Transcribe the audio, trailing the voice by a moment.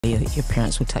Your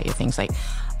parents would tell you things like,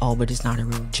 oh, but it's not a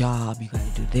real job. You got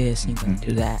to do this and you got to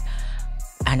do that.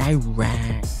 And I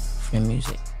ran from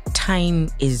music.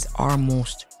 Time is our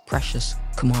most precious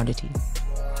commodity.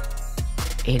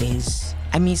 It is.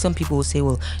 I mean, some people will say,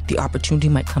 well, the opportunity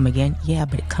might come again. Yeah,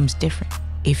 but it comes different.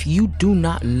 If you do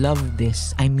not love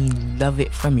this, I mean, love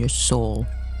it from your soul,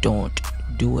 don't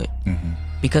do it.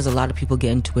 Because a lot of people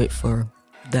get into it for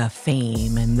the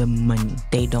fame and the money.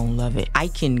 They don't love it. I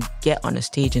can get on a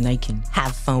stage and I can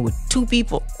have fun with 2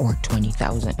 people or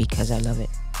 20,000 because I love it.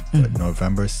 But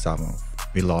November 7th,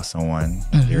 we lost someone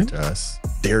dear to us,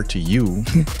 dear to you.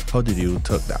 How did you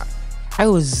took that? I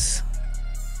was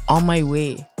on my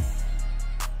way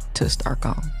to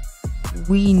Starcom.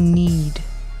 We need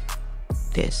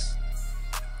this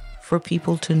for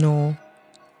people to know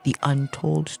the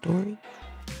untold story.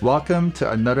 Welcome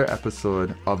to another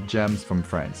episode of Gems from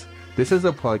Friends. This is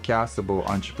a podcast about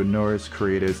entrepreneurs,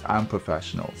 creators, and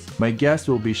professionals. My guests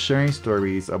will be sharing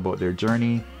stories about their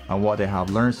journey and what they have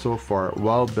learned so far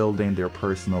while building their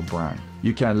personal brand.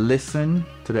 You can listen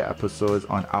to the episodes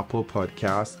on Apple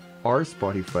Podcasts or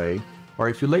Spotify, or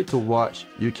if you like to watch,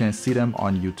 you can see them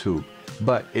on YouTube.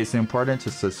 But it's important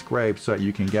to subscribe so that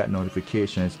you can get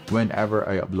notifications whenever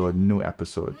I upload new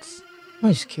episodes.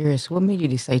 I'm just curious, what made you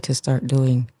decide to start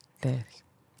doing this?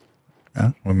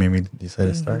 What made me decide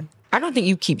to start? I don't think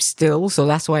you keep still, so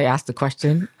that's why I asked the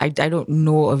question. I don't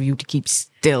know of you to keep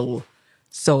still.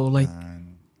 So like...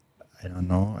 I don't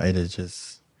know. I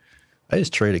just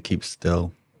try to keep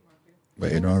still,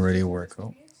 but it don't really work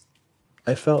out.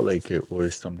 I felt like it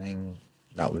was something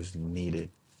that was needed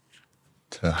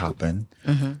to happen.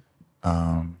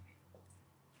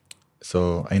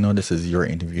 So I know this is your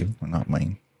interview, not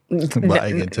mine, but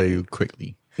I can tell you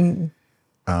quickly. When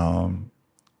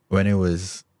I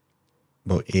was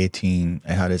about 18,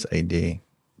 I had this idea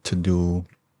to do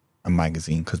a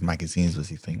magazine because magazines was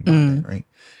the thing back then, right?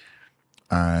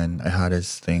 And I had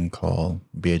this thing called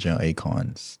Beijing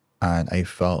Icons, and I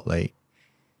felt like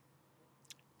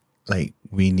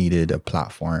we needed a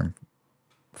platform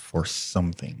for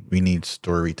something. We need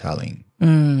storytelling.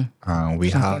 We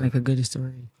have like a good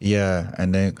story. Yeah,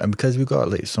 and because we got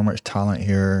like so much talent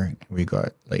here, we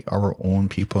got like our own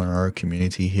people in our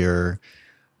community here,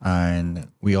 and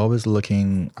we always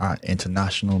looking at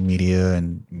international media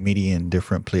and media in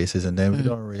different places, and then we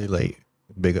don't really like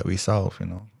big up ourselves, you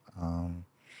know.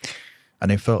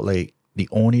 And I felt like the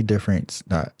only difference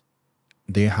that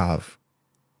they have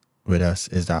with us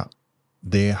is that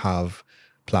they have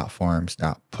platforms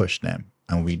that push them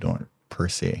and we don't per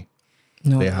se.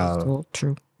 No, they that's have so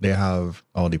true. They have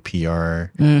all the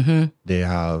PR. They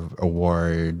have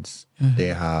awards. They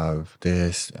have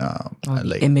this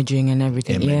like imaging and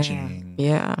everything. Imaging.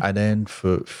 Yeah. And then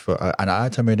for and at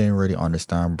that time I didn't really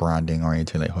understand branding or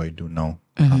anything like how you do now.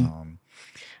 And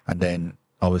then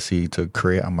obviously to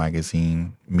create a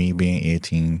magazine, me being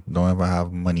 18, don't ever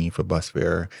have money for bus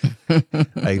fare.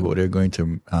 I go there going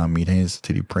to meetings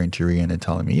to the printery and they're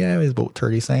telling me, yeah, it's about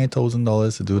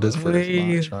 $37,000 to do this for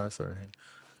this launch.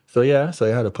 So yeah, so I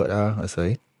had to put that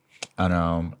aside.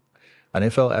 And I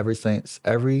felt ever since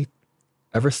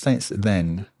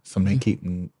then, something keep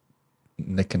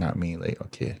nicking at me like,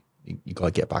 okay, you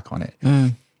gotta get back on it.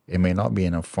 It may not be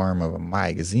in a form of a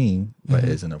magazine, but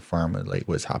it's in a form of like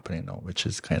what's happening now, which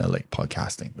is kind of like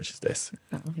podcasting, which is this.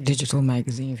 Digital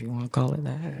magazine, if you want to call it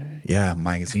that. Yeah,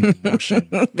 magazine motion.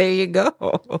 There you go.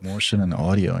 Motion and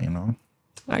audio, you know.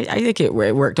 I think it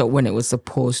worked out when it was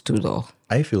supposed to, though.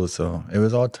 I feel so. It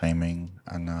was all timing,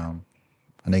 and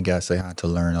I guess I had to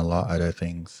learn a lot of other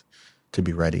things to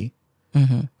be ready,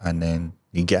 and then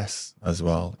you guess as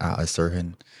well at a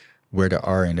certain where they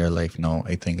are in their life now.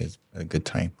 I think is a good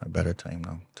time, a better time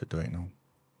now to do it now.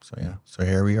 So yeah, so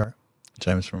here we are,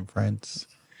 Gems from Friends.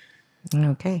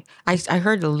 Okay, I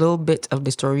heard a little bit of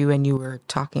the story when you were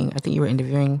talking. I think you were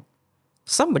interviewing.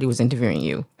 Somebody was interviewing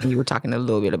you, and you were talking a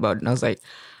little bit about it. And I was like,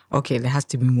 okay, there has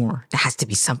to be more. There has to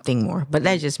be something more. But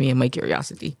that's just me and my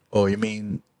curiosity. Oh, you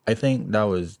mean, I think that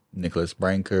was Nicholas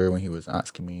Branker when he was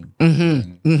asking me.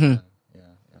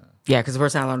 Yeah, because the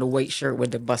first time on the white shirt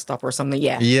with the bus stop or something.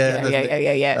 Yeah.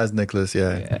 That's Nicholas,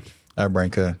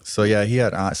 Branker. So yeah, he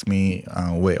had asked me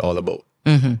what it all about.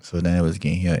 So then I was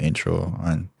getting here an intro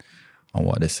on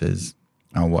what this is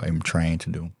and what I'm trying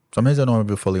to do. Sometimes I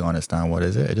don't fully understand what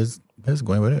is it. I just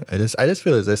going with it. I just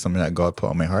feel as if something that God put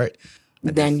on my heart.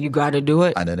 Then you got to do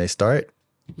it. And then I start.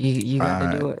 You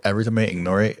got to do it. Every time I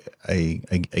ignore it, I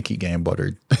keep getting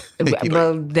bothered.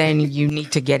 Well, then you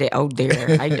need to get it out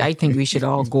there. I think we should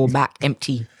all go back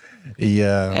empty.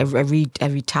 Yeah. Every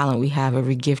talent we have,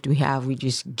 every gift we have, we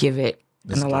just give it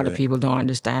And a lot of people don't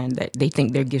understand that. They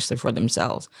think their gifts are for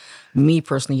themselves. Me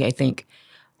personally, I think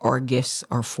our gifts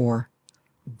are for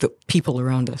the people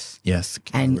around us. Yes.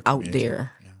 And out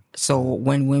there. Yeah. So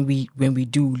when we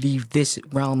do leave this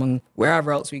realm and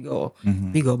wherever else we go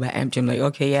back empty. I'm like,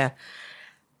 okay, yeah.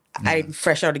 I'm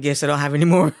fresh out of gifts. I don't have any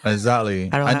more. Exactly.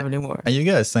 I don't have any more. And you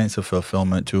get a sense of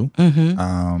fulfillment too.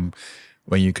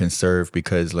 When you can serve,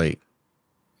 because like,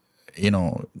 you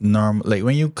know, like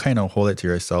when you kind of hold it to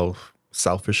yourself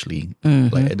selfishly,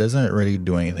 like it doesn't really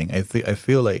do anything. I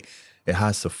feel like it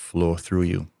has to flow through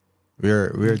you.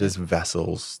 We're just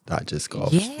vessels that just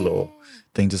gotta flow.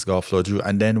 Things just gotta flow through.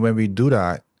 And then when we do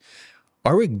that,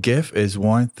 our gift is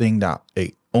one thing that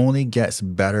it only gets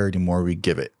better the more we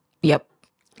give it. Yep.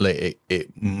 Like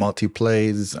it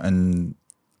multiplies, and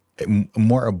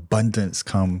more abundance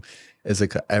come. It's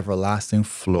like an everlasting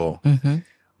flow.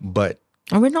 But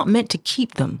and we're not meant to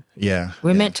keep them. Yeah.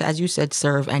 We're meant to, as you said,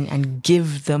 serve and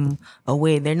give them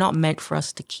away. They're not meant for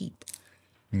us to keep.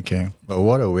 Okay. But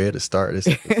what a way to start this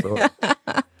episode.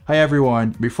 Hi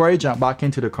everyone. Before I jump back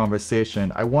into the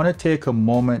conversation, I want to take a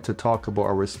moment to talk about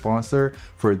our sponsor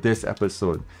for this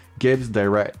episode,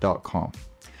 GibbsDirect.com.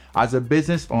 As a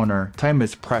business owner, time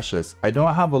is precious. I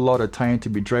don't have a lot of time to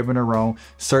be driving around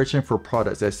searching for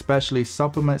products, especially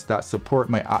supplements that support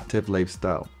my active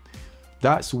lifestyle.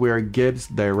 That's where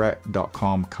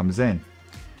GibbsDirect.com comes in.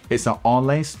 It's an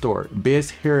online store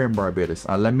based here in Barbados,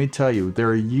 and let me tell you,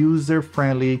 their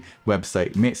user-friendly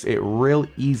website makes it real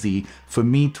easy for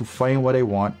me to find what I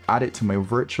want, add it to my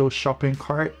virtual shopping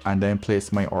cart, and then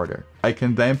place my order. I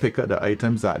can then pick up the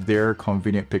items at their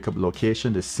convenient pickup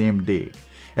location the same day.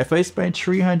 If I spend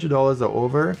 $300 or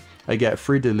over, I get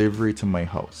free delivery to my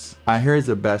house. And here's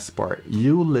the best part.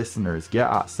 You listeners get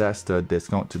access to a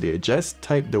discount today. Just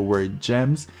type the word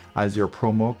GEMS as your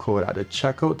promo code at the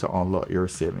checkout to unlock your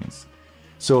savings.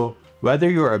 So whether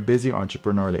you're a busy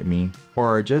entrepreneur like me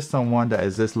or just someone that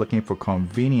is just looking for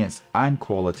convenience and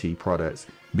quality products,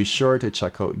 be sure to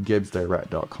check out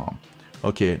GibbsDirect.com.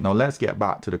 Okay, now let's get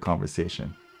back to the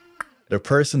conversation. The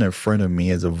person in front of me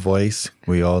is a voice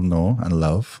we all know and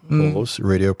love. Host,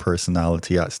 radio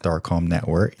personality at Starcom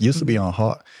Network. Used to be on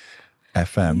Hot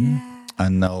FM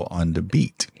and now on The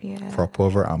Beat.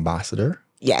 Propover ambassador.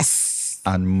 Yes.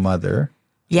 And mother.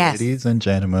 Yes. Ladies and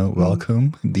gentlemen,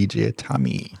 welcome DJ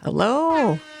Tami.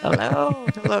 Hello. Hello.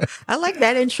 Hello. I like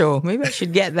that intro. Maybe I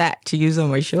should get that to use on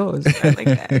my shows. I like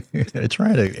that. I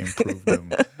try to improve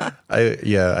them.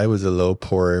 I was a little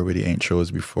poor with the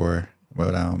intros before,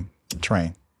 but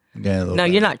trying. No,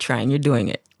 you're not trying. You're doing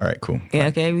it. All right, cool. Yeah,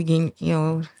 okay. We can,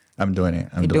 I'm doing it.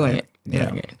 I'm doing it.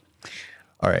 Doing it.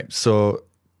 All right. So,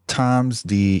 Tom's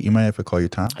you mind if I call you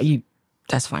Tom?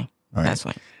 That's fine. All right. That's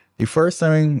fine. The first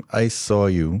time I saw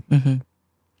you,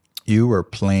 you were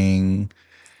playing,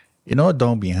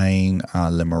 down behind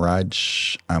Le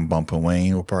Mirage and Bump and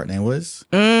Wayne, what part name was?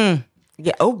 Yeah.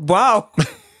 Oh, wow.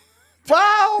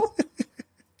 Wow.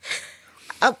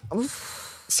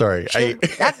 Sorry.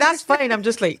 That's fine. I'm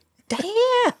just like, damn.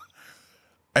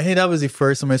 I think that was the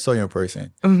first time I saw you in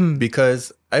person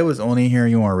because I was only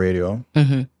hearing you on radio.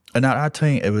 And at that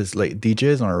time, it was like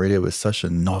DJs on radio was such a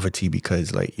novelty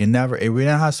because like we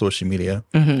didn't have social media.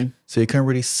 So you couldn't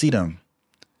really see them.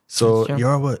 So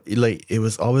y'all like, it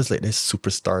was always like this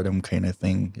superstardom kind of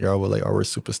thing. Y'all were like our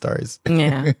superstars.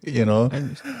 Yeah.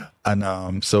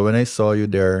 And so when I saw you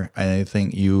there, I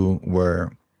think you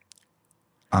were,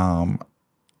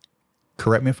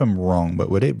 correct me if I'm wrong, but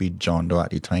would it be John Doe at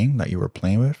the time that you were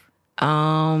playing with?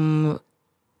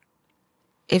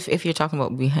 If you're talking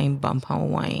about behind Bump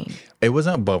and Wayne, it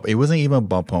wasn't even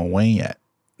Bump and Wayne yet.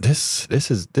 This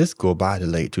go by to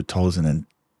late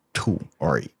 2002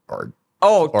 or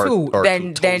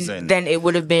then it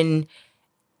would have been.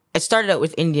 It started out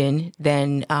with Indian,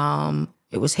 then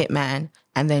it was Hitman,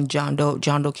 and then John Doe.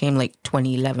 John Doe came like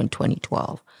 2011,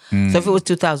 2012. So if it was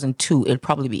 2002, it'd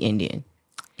probably be Indian.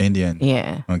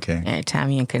 Yeah. Okay. And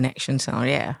Tami and Connection sound.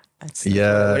 Yeah. That's what it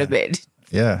would have been.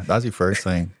 Yeah, that's the first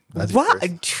thing. That's what?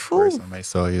 First time I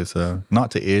saw you. So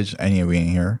not to age any of you in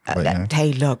here. But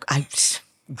hey, look, I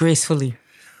gracefully.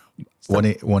 One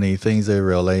of the things I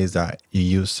realized that you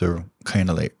used to kind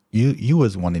of like you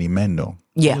was one of the men though.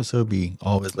 Yeah. You used to be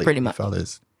always like pretty much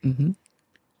fellas. And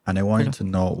I wanted to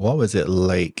know what was it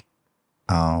like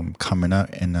coming up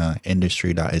in an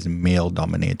industry that is male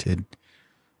dominated.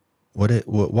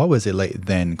 What was it like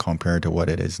then compared to what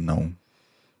it is now?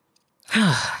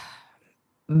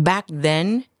 Back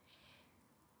then,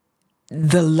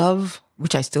 the love,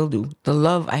 which I still do, the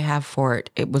love I have for it,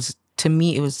 to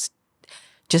me, it was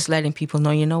just letting people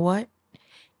know, you know what?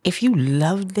 If you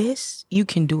love this, you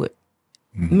can do it.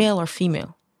 Male or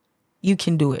female. You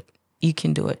can do it. You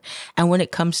can do it. And when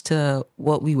it comes to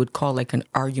what we would call like an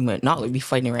argument, not like we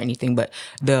fighting or anything, but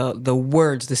the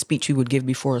words, the speech we would give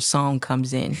before a song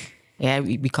comes in, yeah,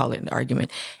 we call it an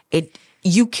argument.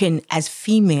 You can, as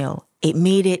female, it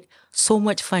made it so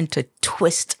much fun to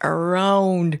twist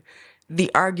around the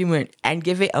argument and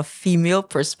give it a female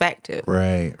perspective.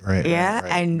 Right. Yeah.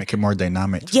 Right. And make it more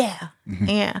dynamic. yeah.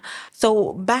 Yeah.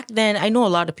 So back then, I know a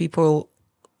lot of people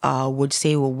would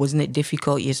say, well, wasn't it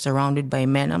difficult? You're surrounded by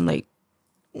men. I'm like,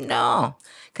 no.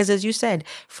 Because as you said,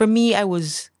 for me,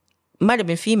 might have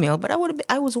been female, but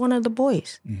I was one of the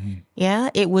boys. Yeah.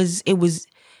 It was,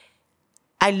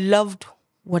 I loved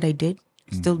what I did,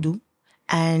 still do.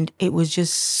 And it was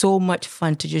just so much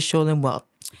fun to just show them, well,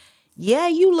 yeah,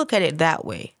 you look at it that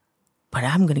way, but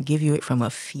I'm going to give you it from a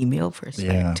female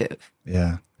perspective.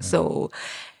 Yeah. So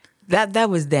that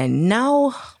was then.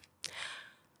 Now,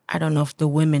 I don't know if the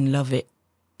women love it.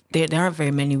 There aren't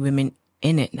very many women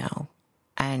in it now.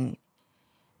 And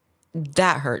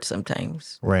that hurts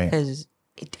sometimes. Right. Because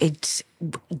it's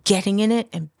getting in it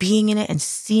and being in it and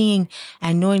seeing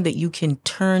and knowing that you can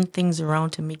turn things around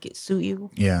to make it suit you.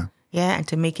 Yeah. Yeah, and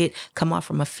to make it come off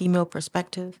from a female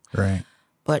perspective. Right.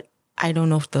 But I don't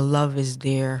know if the love is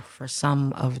there for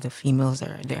some of the females that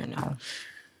are there now.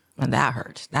 And that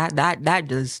hurts. That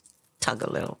does tug a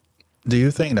little. Do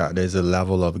you think that there's a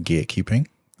level of gatekeeping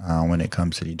when it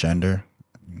comes to the gender?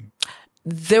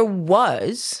 There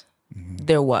was,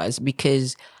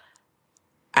 because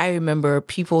I remember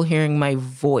people hearing my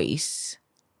voice,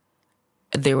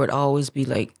 they would always be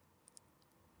like,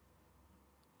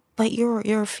 but you're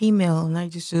a female. And I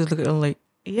just look at them like,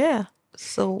 yeah,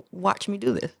 so watch me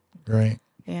do this. Right.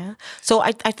 Yeah. So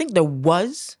I think there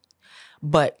was,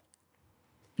 but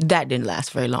that didn't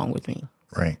last very long with me.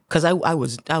 Right. Because I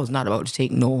was not about to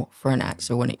take no for an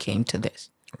answer when it came to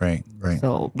this. Right.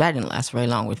 So that didn't last very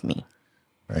long with me.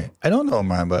 Right. I don't know,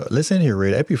 man, but listening to your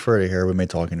radio, I prefer to hear women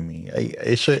talking to me.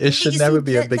 It should never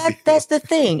be a big deal. That's the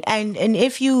thing. And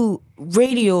if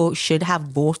radio should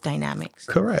have both dynamics.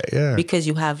 Correct, yeah. Because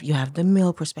you have the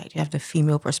male perspective, you have the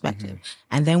female perspective.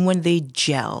 And then when they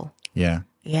gel, yeah.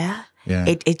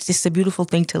 It's just a beautiful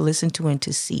thing to listen to and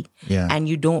to see. Yeah. And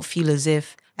you don't feel as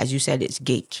if, as you said, it's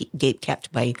gate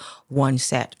kept by one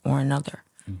set or another.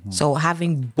 So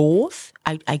having both,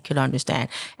 I could understand.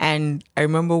 And I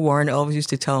remember Warren always used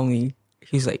to tell me,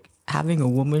 he's like, having a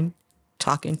woman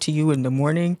talking to you in the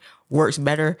morning works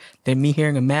better than me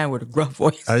hearing a man with a gruff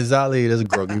voice. Exactly, there's a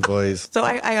groggy voice. So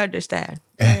I understand.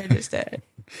 I understand.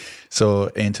 So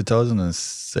in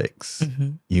 2006,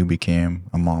 you became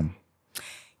a mom.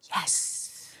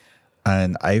 Yes.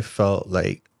 And I felt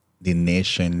like the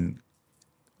nation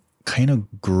kind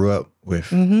of grew up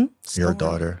with your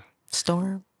daughter.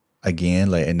 Storm. Again,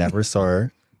 like I never saw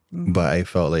her, but I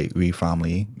felt like we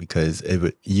family because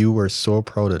you were so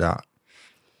proud of that.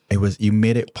 You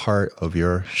made it part of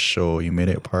your show. You made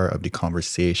it part of the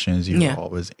conversations you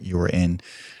were in.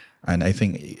 And I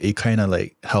think it kind of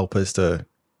like helped us to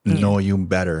know you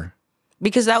better.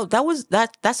 Because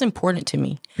that's important to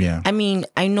me. Yeah. I mean,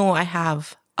 I know I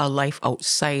have a life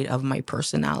outside of my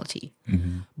personality,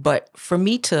 but for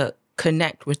me to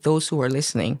connect with those who are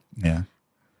listening,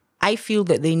 I feel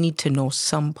that they need to know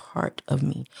some part of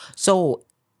me. So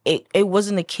it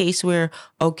wasn't a case where,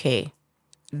 okay,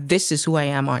 this is who I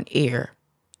am on air.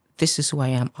 This is who I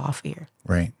am off air.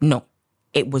 Right. No,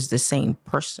 it was the same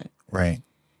person. Right.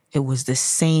 It was the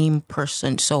same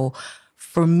person. So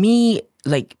for me,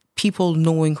 like people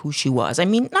knowing who she was, I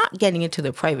mean, not getting into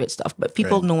the private stuff, but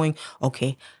people knowing,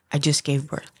 okay, I just gave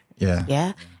birth. Yeah.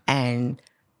 Yeah. And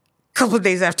a couple of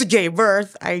days after gave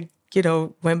birth, I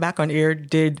went back on air,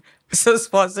 did some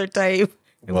sponsor time,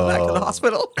 and went back to the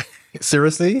hospital.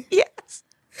 Seriously? Yes.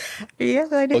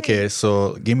 Yes, I did. Okay,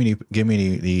 so give me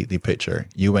the picture.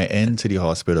 You went into the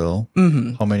hospital.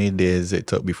 How many days it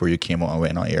took before you came out and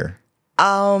went on air?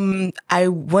 I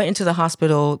went into the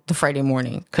hospital the Friday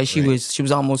morning because she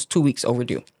was almost 2 weeks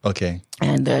overdue. Okay.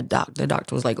 And the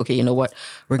doctor was like, okay, you know what?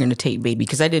 We're going to take baby.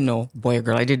 Because I didn't know, boy or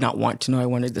girl. I did not want to know. I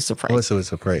wanted the surprise. Oh, so it's a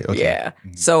surprise. Okay. Yeah.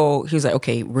 So he was like,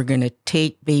 okay, we're going to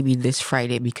take baby this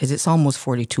Friday because it's almost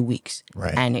 42 weeks.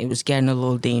 Right. And it was getting a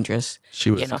little dangerous. She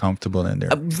was comfortable in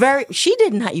there. She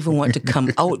did not even want to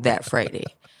come out that Friday.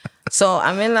 So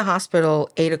I'm in the hospital,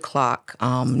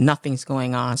 8:00. Nothing's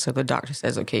going on. So the doctor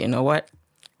says, okay, you know what?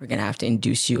 We're going to have to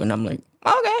induce you. And I'm like,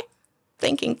 okay,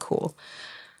 thinking cool.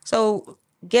 So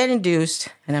get induced.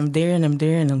 And I'm there and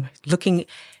I'm looking.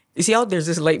 You see how there's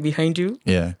this light behind you?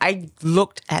 Yeah. I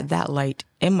looked at that light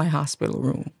in my hospital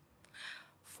room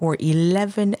for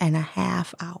 11 and a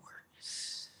half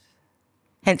hours.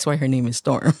 Hence why her name is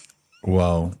Storm.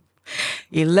 Wow.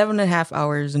 11 and a half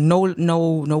hours. No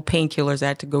painkillers I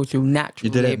had to go through. Natural.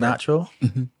 You did it labor. natural?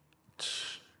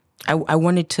 I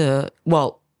wanted to,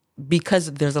 well,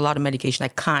 because there's a lot of medication I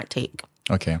can't take.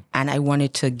 Okay. And I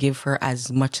wanted to give her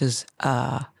as much as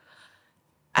a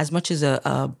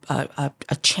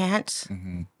chance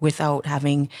without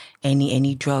having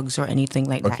any drugs or anything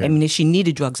like that. Okay. I mean, if she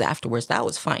needed drugs afterwards, that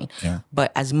was fine. Yeah.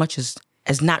 But as much as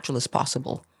natural as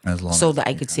possible, As long so as that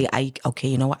I you could can. say, okay,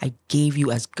 you know what, I gave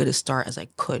you as good a start as I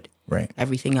could. Right.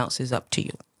 Everything else is up to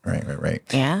you. Right.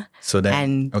 Yeah. So then,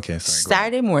 And okay, sorry. Go ahead.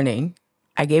 Saturday morning,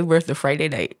 I gave birth the Friday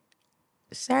night.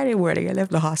 Saturday morning, I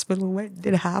left the hospital, went,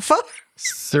 did a half hour.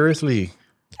 Seriously?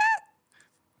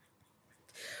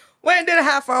 Went, did a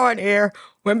half hour on air,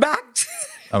 went back.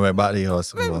 I went back to the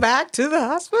hospital. Went back to the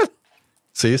hospital.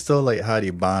 So you still like had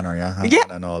your band or your hand Yeah.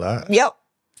 and all that? Yep.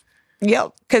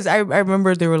 Because I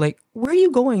remember they were like, where are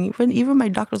you going? Even my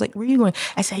doctor was like, where are you going?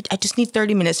 I said, I just need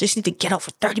 30 minutes. Just need to get out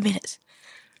for 30 minutes.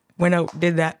 Went out,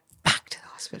 did that, back to the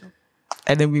hospital.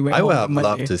 And then we went I home would on have Monday.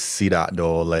 loved to see that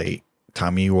though, like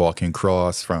Tami walking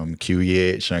across from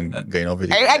QEH and going over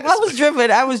the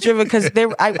I was driven because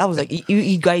I was like,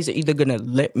 you guys are either going to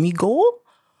let me go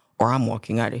or I'm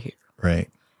walking out of here. Right.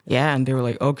 Yeah, and they were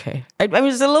like, okay. I mean,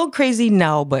 it's a little crazy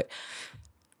now, but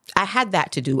I had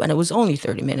that to do, and it was only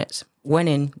 30 minutes. Went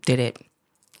in, did it,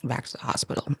 back to the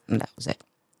hospital, and that was it.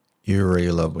 You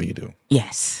really love what you do.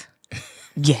 Yes.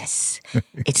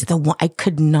 It's the one I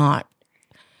could not.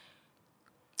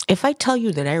 If I tell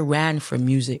you that I ran for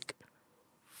music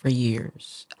for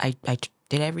years, I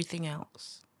did everything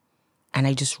else, and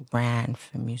I just ran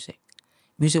for music.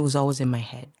 Music was always in my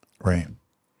head, Right.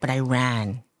 but I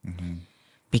ran.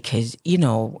 Because, you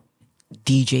know,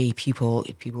 DJ people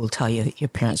will tell you, your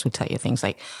parents will tell you things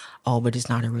like, oh, but it's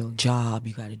not a real job.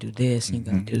 You got to do this and you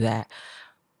got to do that.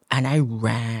 And I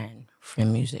ran for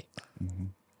music.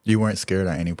 You weren't scared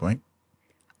at any point?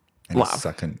 Wow.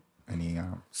 Second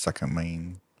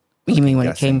main? You mean when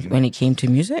Guessing. it came to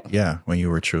music? Yeah, when you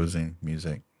were choosing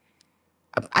music.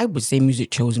 I would say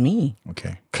music chose me.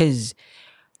 Okay. Because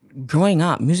growing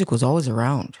up, music was always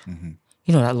around.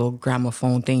 You know, that little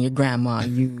gramophone thing your grandma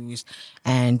used.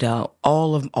 And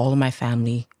all of my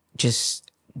family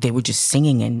they were just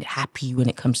singing and happy when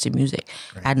it comes to music.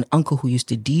 I had an uncle who used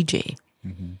to DJ.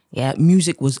 Yeah,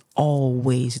 music was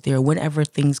always there. Whenever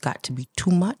things got to be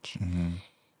too much,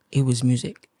 it was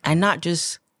music. And not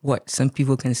just what some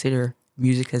people consider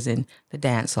music as in the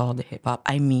dance hall, the hip hop.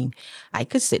 I mean, I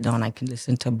could sit down, I can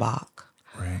listen to Bach.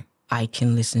 Right. I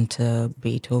can listen to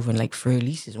Beethoven, like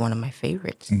Fur-Elise is one of my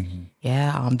favorites.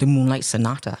 Yeah, the Moonlight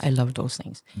Sonata. I love those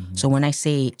things. So when I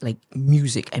say like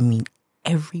music, I mean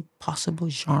every possible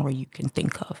genre you can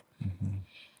think of.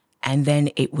 And then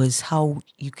it was how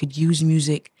you could use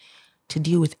music to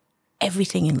deal with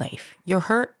everything in life. You're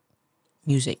hurt,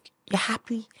 music. You're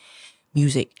happy,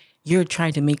 music. You're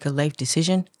trying to make a life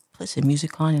decision, put some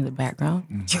music on in the background.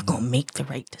 You're going to make the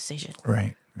right decision.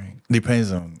 Right.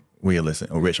 Depends on where you listen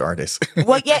or which artist.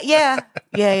 Well, yeah.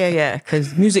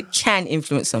 Because music can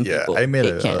influence some Yeah, people. I made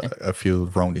It can. a few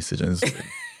wrong decisions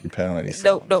depending on these.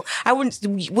 No. I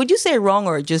wouldn't. Would you say wrong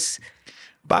or just?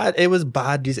 Bad. It was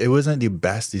bad. It wasn't the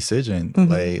best decision.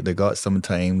 Like they got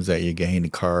sometimes that you get in the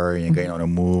car and you're getting on a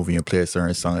move and you play a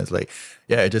certain song. It's like,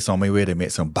 yeah, it's just on my way to make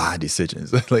some bad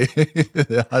decisions. Like,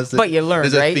 But you learn,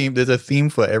 there's right? a theme. There's a theme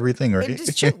for everything, right?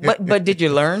 It's true. But did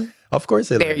you learn? Of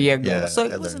course, I There learned. you go. Yeah, So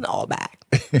I it wasn't learned. all bad.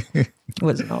 It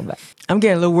wasn't all bad. I'm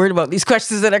getting a little worried about these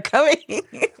questions that are coming.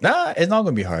 Nah, it's not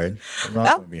gonna be hard. It's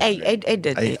not gonna be hard. I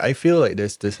did. I feel like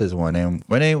this is one. And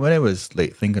when I was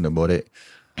like thinking about it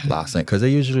last night, because I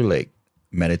usually like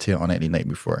meditate on it the night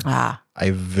before.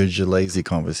 I visualize the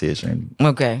conversation,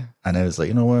 Okay. and I was like,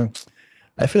 you know what?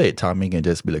 I feel like Tommy can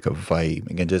just be like a vibe.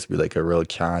 It can just be like a real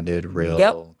candid,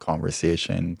 real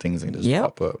conversation. Things can just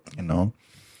pop up, you know.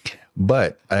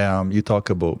 But you talk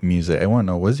about music. I want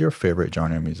to know, what's your favorite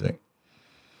genre of music?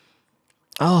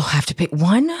 Oh, I have to pick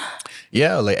one?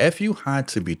 Yeah, like if you had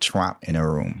to be trapped in a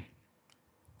room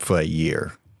for a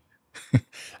year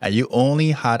and you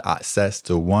only had access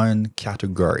to one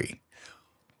category,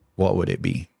 what would it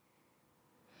be?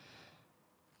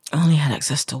 I only had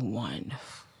access to one.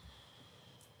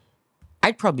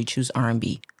 I'd probably choose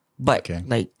R&B, but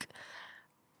like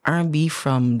R&B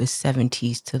from the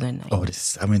 70s to the 90s. Oh, the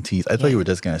 70s. I thought you were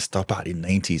just going to stop at the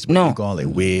 90s. But No. you're going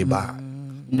like way back.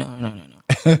 No.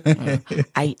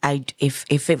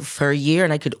 If it for a year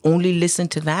and I could only listen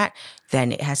to that,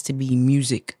 then it has to be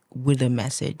music with a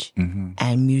message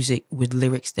and music with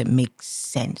lyrics that make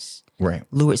sense. Right.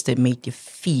 Lyrics that make you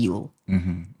feel.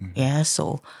 Yeah,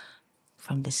 so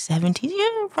from the 70s,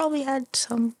 yeah, probably had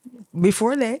some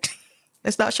before that.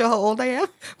 Let's not show how old I am.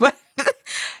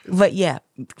 But yeah,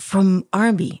 from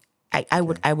R&B, I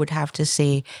would have to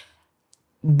say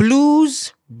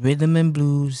blues, rhythm and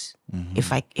blues.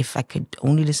 If I could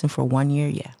only listen for 1 year,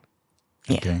 yeah.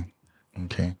 Okay.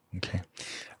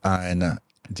 And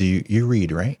do you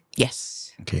read, right?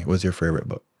 Yes. Okay. What's your favorite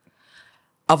book?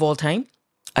 Of all time,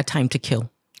 A Time to Kill.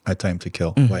 A Time to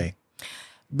Kill. Why?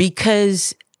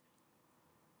 Because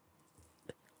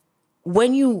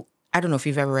I don't know if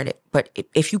you've ever read it, but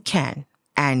if you can,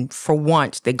 and for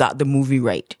once they got the movie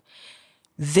right,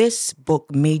 this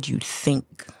book made you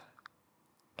think.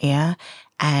 Yeah.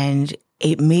 And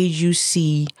it made you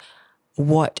see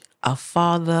what a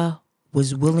father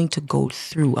was willing to go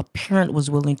through, a parent was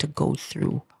willing to go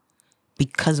through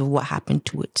because of what happened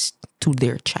to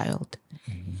their child.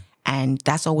 And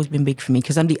that's always been big for me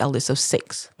because I'm the eldest of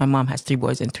 6. My mom has 3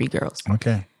 boys and 3 girls.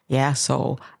 Okay. Yeah,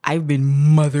 so I've been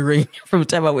mothering from the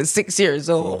time I was 6 years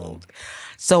old.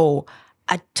 So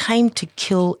A Time to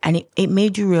Kill, and it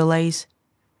made you realize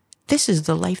this is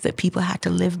the life that people had to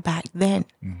live back then.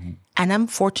 And I'm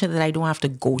fortunate that I don't have to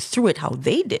go through it how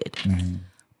they did.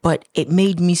 But it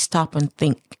made me stop and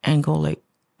think and go like,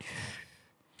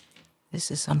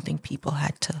 this is something people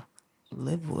had to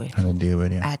live with. Had to deal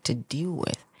with, yeah. Had to deal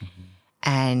with.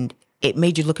 And it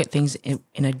made you look at things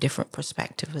in a different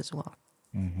perspective as well.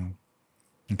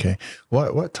 Okay.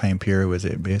 What time period was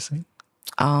it basically?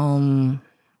 I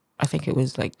think it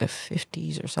was like the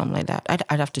 50s or something like that.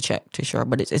 I'd have to check to sure,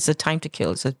 but it's A Time to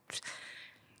Kill. It's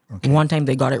one time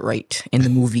they got it right in the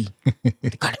movie. They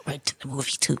got it right in the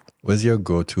movie too. What's your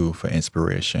go-to for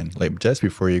inspiration? Like just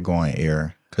before you go on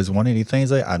air, because one of the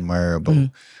things I admire about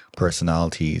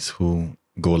personalities who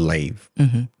go live,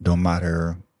 don't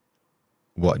matter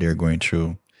what they're going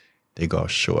through, they gotta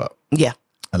show up. Yeah.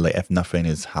 And like if nothing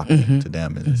is happening to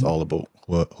them, it's all about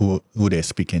who they're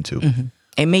speaking to.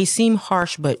 It may seem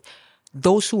harsh, but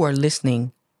those who are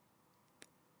listening,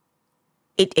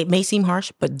 it may seem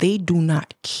harsh, but they do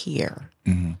not care.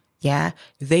 Yeah.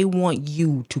 They want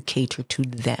you to cater to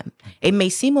them. It may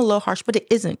seem a little harsh, but it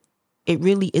isn't. It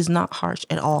really is not harsh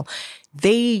at all.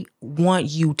 They want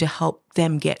you to help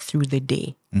them get through the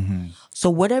day. So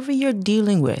whatever you're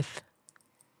dealing with,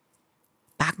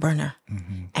 back burner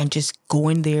and just go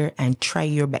in there and try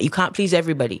your best. You can't please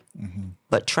everybody,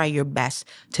 but try your best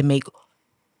to make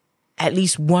at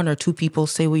least 1 or 2 people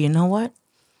say, well, you know what?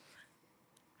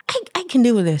 I can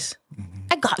deal with this.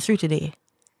 I got through today.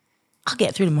 I'll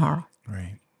get through tomorrow.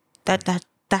 Right. That's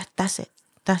it.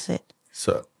 That's it.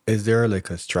 So is there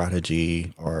like a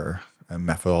strategy or a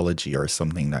methodology or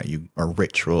something a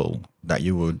ritual that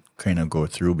you would kind of go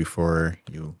through before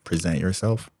you present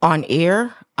yourself? On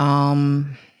air, I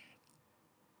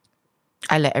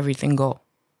let everything go.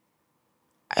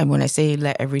 And when I say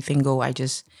let everything go, I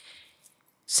just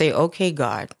say, okay,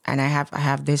 God. And I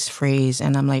have this phrase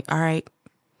and I'm like, all right,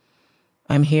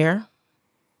 I'm here.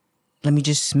 Let me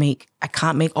just I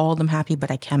can't make all of them happy,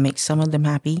 but I can make some of them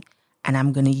happy. And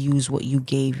I'm going to use what you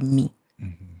gave me.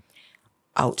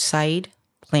 Outside,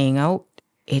 playing out,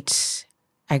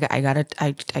 I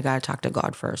gotta talk to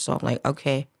God first. So I'm like,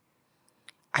 okay,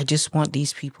 I just want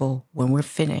these people, when we're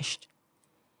finished,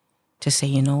 to say,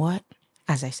 you know what?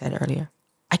 As I said earlier,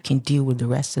 I can deal with the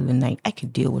rest of the night. I can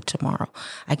deal with tomorrow.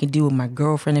 I can deal with my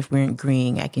girlfriend if we're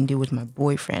agreeing. I can deal with my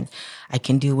boyfriend. I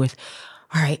can deal with,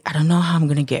 all right, I don't know how I'm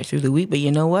going to get through the week, but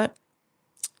you know what?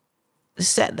 The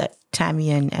set that Tami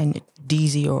and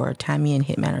DZ or Tami and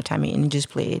Hitman or Tami and just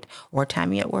played or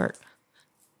Tami at work,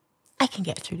 I can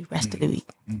get through the rest of the week.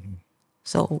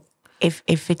 So if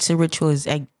it's a ritual, is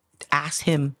I ask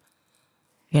him,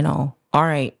 all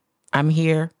right, I'm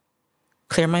here,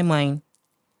 clear my mind.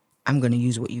 I'm going to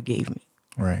use what you gave me.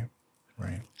 Right.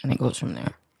 And it goes from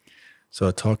there. So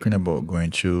talking about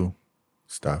going through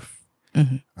stuff,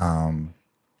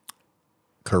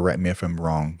 correct me if I'm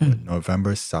wrong, but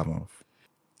November 7th,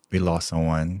 we lost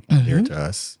someone dear to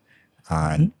us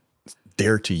and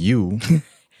dear to you.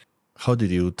 How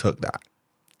did you took that?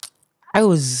 I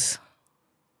was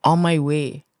on my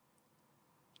way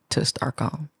to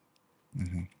Starcom.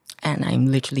 And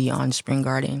I'm literally on Spring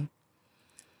Garden,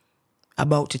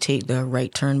 about to take the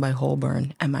right turn by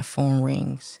Holborn, and my phone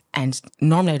rings. And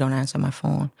normally I don't answer my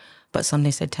phone, but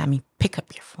somebody said, Tami, pick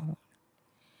up your phone.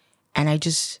 And I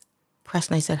just pressed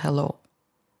and I said, hello.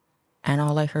 And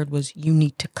all I heard was, you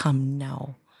need to come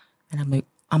now. And I'm like,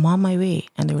 I'm on my way.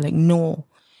 And they were like, no,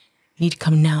 you need to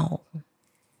come now.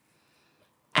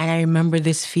 And I remember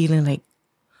this feeling like,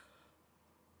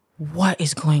 what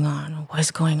is going on? What is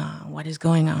going on? What is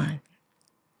going on?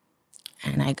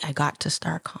 And I got to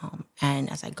Starcom.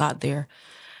 And as I got there,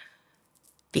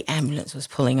 the ambulance was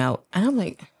pulling out. And I'm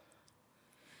like,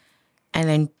 And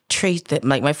then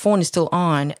my phone is still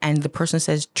on, and the person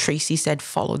says, Tracy said,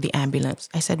 follow the ambulance.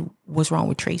 I said, what's wrong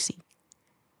with Tracy?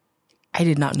 I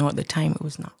did not know at the time it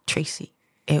was not Tracy.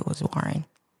 It was Warren.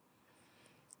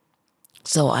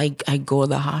 So I go to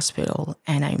the hospital,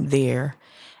 and I'm there,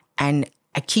 and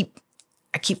I keep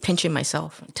pinching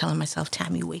myself and telling myself,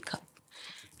 Tami, wake up.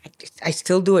 I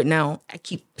still do it now. I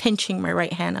keep pinching my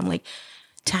right hand. I'm like,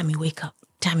 Tami, wake up.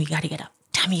 Tami, you gotta get up.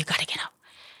 Tami, you gotta get up.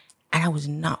 And I was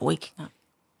not waking up.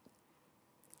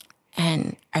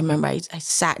 And I remember I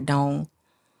sat down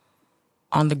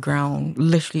on the ground,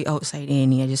 literally outside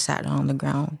A&E. I just sat down on the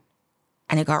ground,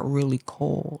 and it got really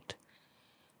cold.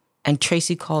 And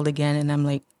Tracy called again, and I'm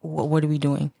like, what are we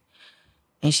doing?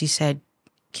 And she said,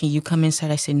 can you come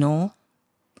inside? I said, no.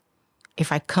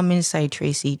 If I come inside,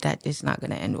 Tracy, that is not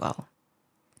going to end well.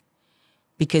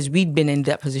 Because we'd been in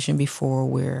that position before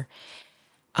where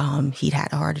he'd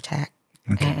had a heart attack.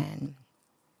 Okay. And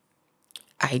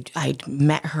I'd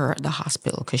met her at the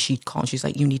hospital because she'd called. She's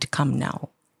like, you need to come now.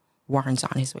 Warren's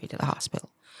on his way to the hospital.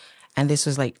 And this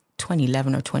was like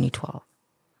 2011 or 2012.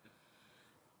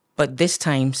 But this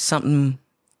time,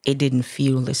 it didn't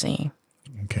feel the same.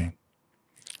 Okay.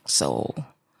 So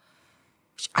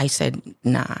I said,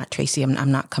 nah, Tracy,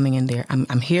 I'm not coming in there.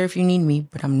 I'm here if you need me,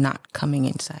 but I'm not coming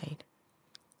inside.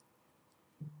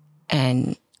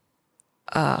 And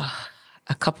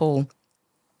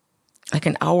like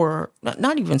an hour,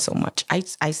 not even so much. I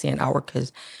say an hour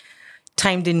because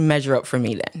time didn't measure up for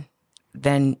me then.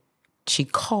 Then she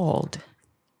called,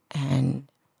 and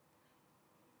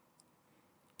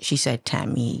she said,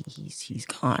 Tami, he's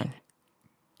gone.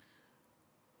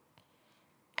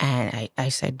 And I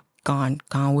said, gone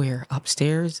where?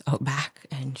 Upstairs, out back?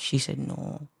 And she said,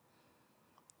 no,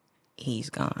 he's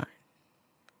gone.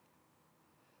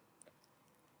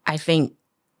 I think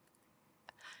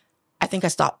I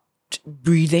stopped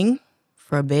breathing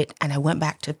for a bit, and I went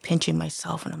back to pinching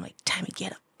myself, and I'm like, Tami,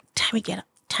 get up. Tami, get up.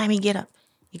 Tami, get up.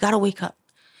 You got to wake up.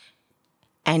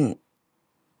 And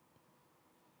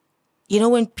you know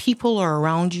when people are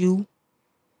around you,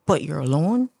 but you're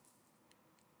alone?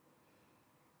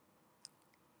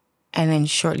 And then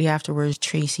shortly afterwards,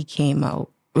 Tracy came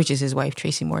out, which is his wife,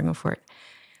 Tracy Morganford.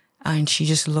 And she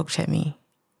just looked at me,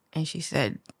 and she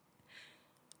said,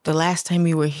 the last time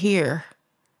you were here,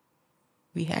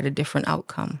 we had a different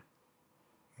outcome.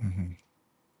 Mm-hmm.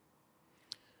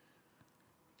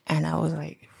 And I was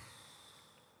like,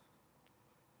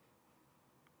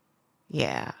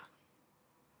 yeah.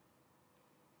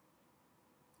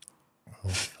 Oh.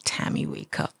 Tami,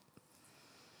 wake up.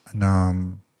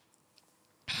 And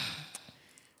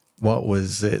what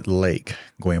was it like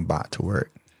going back to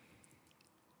work?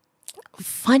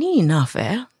 Funny enough,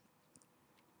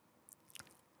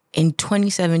 in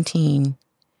 2017,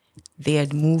 they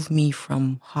had moved me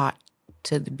from hot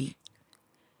to the beat.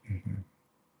 Mm-hmm.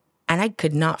 And I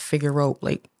could not figure out,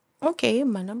 like, okay,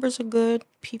 my numbers are good.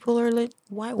 People are like,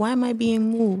 why am I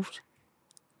being moved?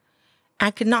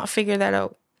 I could not figure that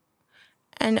out.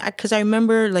 And because I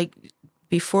remember, like,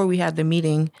 before we had the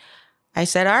meeting, I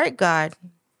said, all right, God,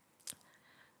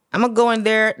 I'm going to go in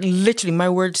there. Literally, my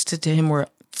words to him were,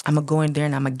 I'm going to go in there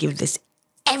and I'm going to give this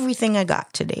everything I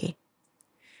got today.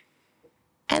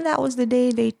 And that was the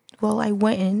day I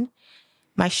went in.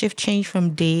 My shift changed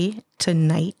from day to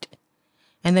night.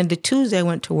 And then the Tuesday I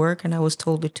went to work, and I was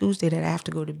told the Tuesday that I have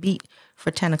to go to beat for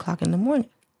 10 o'clock in the morning.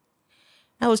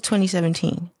 That was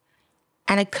 2017.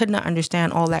 And I could not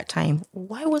understand all that time.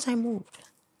 Why was I moved?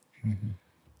 Mm-hmm.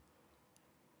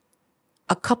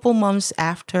 A couple months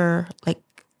after, like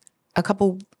a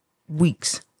couple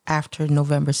weeks after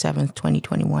November 7th,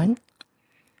 2021,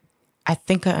 I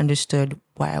think I understood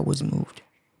why I was moved.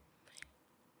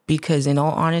 Because in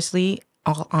all honesty,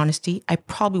 I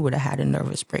probably would have had a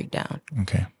nervous breakdown.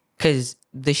 Okay. Because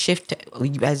the shift,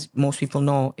 as most people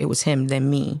know, it was him, then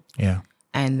me. Yeah.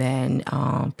 And then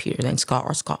Peter, then Scott,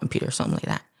 or Scott and Peter, something like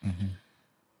that. Mm-hmm.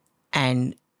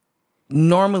 And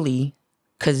normally,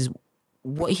 because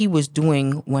what he was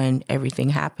doing when everything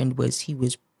happened was he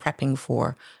was prepping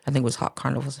for, I think it was Hot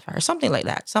Carnival Safari, something like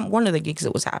that. One of the gigs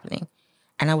that was happening.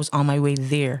 And I was on my way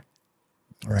there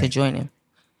to join him.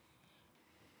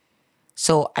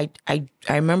 So I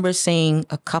remember saying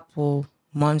a couple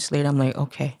months later, I'm like,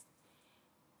 okay,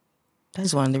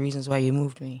 that's one of the reasons why you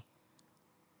moved me.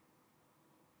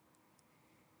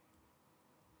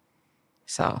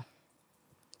 So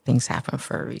things happen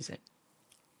for a reason.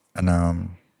 And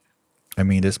I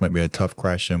mean, this might be a tough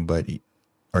question, but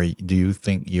do you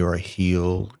think you're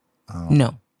healed?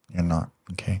 No. You're not?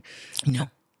 Okay. No.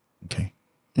 Okay.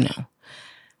 No.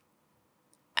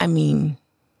 I mean,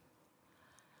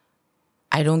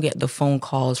 I don't get the phone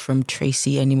calls from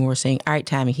Tracy anymore saying, all right,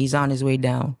 Tami, he's on his way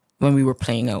down when we were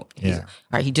playing out. All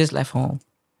right, he just left home.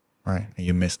 Right. And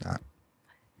you missed that.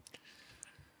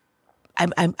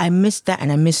 I miss that,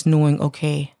 and I miss knowing,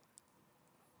 okay,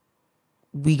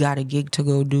 we got a gig to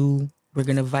go do. We're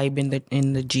gonna vibe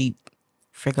in the Jeep,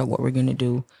 figure out what we're gonna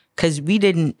do. Cause we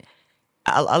didn't.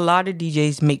 A lot of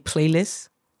DJs make playlists.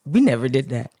 We never did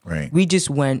that. Right. We just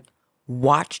went,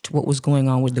 watched what was going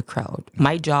on with the crowd.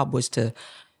 My job was to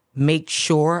make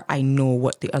sure I know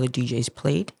what the other DJs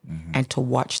played, and to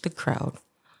watch the crowd,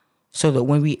 so that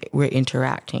when we're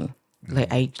interacting.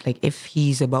 Like if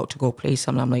he's about to go play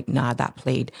something, I'm like, nah, that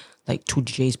played like 2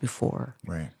 DJs before.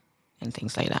 Right. And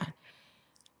things like that.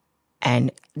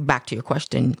 And back to your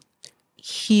question,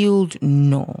 healed,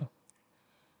 no.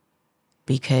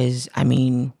 Because, I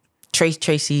mean,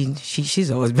 Tracy,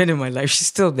 she's always been in my life. She's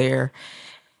still there.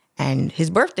 And his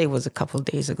birthday was a couple of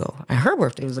days ago. And her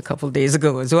birthday was a couple of days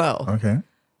ago as well. Okay.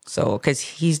 So, because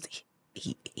he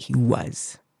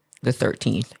was the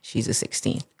 13th. She's the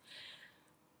 16th.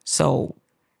 So,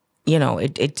 you know,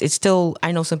 it's still,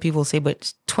 I know some people say, but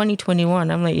it's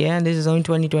 2021. I'm like, yeah, this is only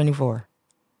 2024.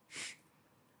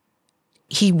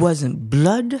 He wasn't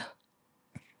blood,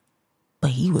 but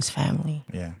he was family.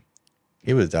 Yeah.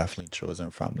 He was definitely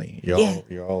chosen family.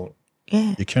 You're all,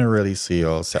 Yeah. you can't really see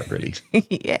y'all separately.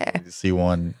 Yeah. You see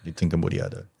one, you think about the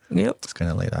other. Yep. It's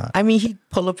kind of like that. I mean, he'd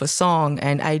pull up a song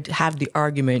and I'd have the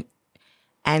argument,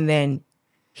 and then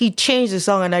he'd change the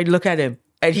song and I'd look at him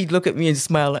and he'd look at me and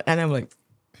smile. And I'm like,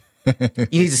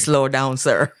 you need to slow down,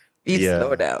 sir. You need to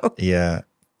slow down. Yeah.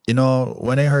 You know,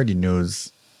 when I heard the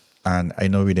news, and I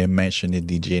know we didn't mention the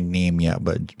DJ name yet,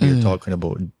 but we were talking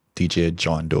about DJ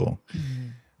John Doe.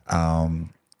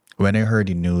 When I heard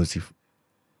the news,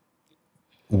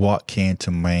 what came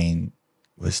to mind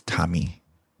was Tami.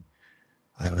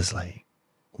 I was like,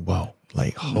 wow,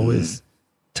 like how is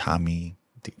Tami?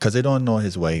 Because I don't know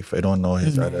his wife. I don't know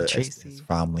his other his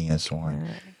family and so on.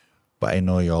 But I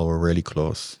know y'all were really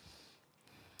close.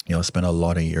 Y'all spent a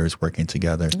lot of years working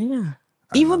together. Yeah.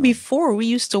 Even before, we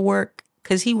used to work,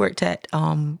 because he worked at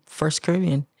First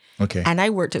Caribbean. Okay. And I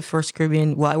worked at First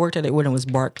Caribbean. Well, I worked at it when it was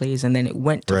Barclays, and then it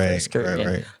went to First Caribbean.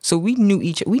 Right. So we knew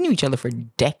each other for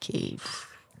decades.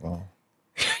 Wow.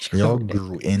 Y'all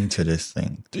grew into this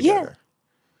thing together.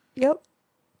 Yeah. Yep.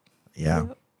 Yeah.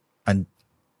 Yep. And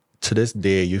to this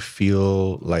day, you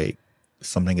feel like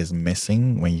something is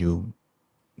missing when you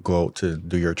go out to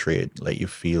do your trade. Like you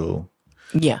feel.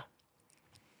 Yeah.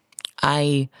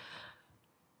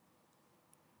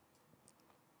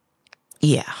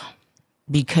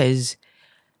 Because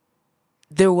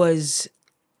there was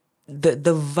the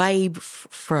vibe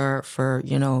for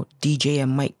you know, DJ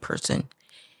and mic person.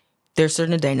 There's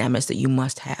certain dynamics that you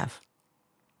must have.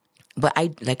 But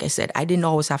like I said, I didn't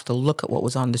always have to look at what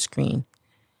was on the screen.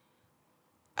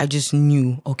 I just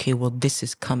knew, okay, well, this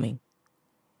is coming.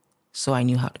 So I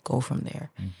knew how to go from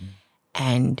there.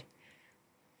 And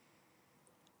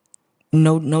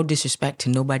no disrespect to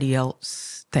nobody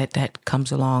else that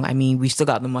comes along. I mean, we still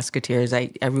got the Musketeers.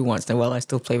 Every once in a while I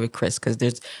still play with Chris, because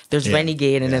there's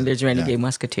Renegade and then there's Renegade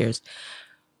Musketeers.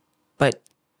 But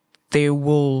there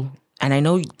will, and I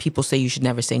know people say you should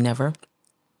never say never,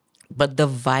 but the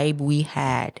vibe we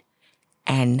had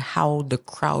and how the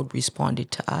crowd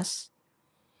responded to us,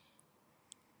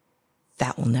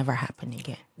 that will never happen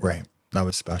again. Right. That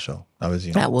was special. That was,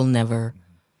 you know. That will never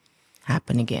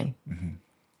happen again.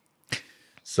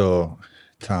 So,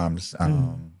 Toms,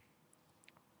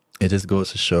 it just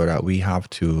goes to show that we have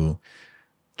to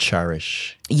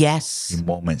cherish the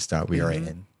moments that we are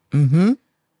in.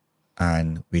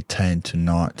 And we tend to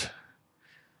not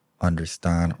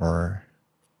understand or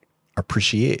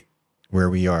appreciate where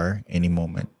we are any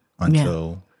moment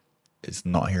until it's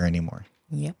not here anymore.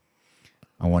 Yep.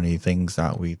 And one of the things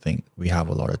that we think we have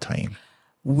a lot of time.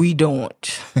 We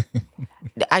don't.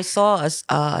 I saw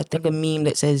I think a meme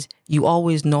that says, you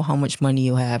always know how much money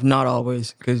you have. Not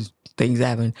always, because things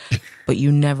happen. But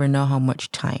you never know how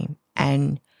much time.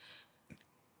 And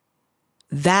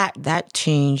that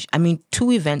changed. I mean,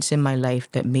 2 events in my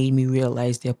life that made me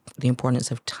realize the importance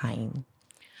of time.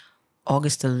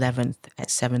 August 11th at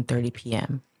 7:30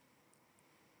 p.m.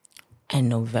 and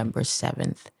November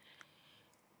 7th,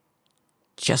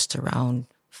 just around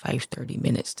 5:30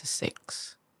 minutes to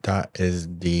 6. That is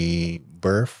the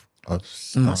birth of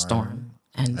Storm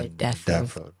and the death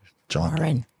of John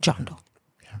Doe.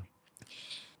 Yeah.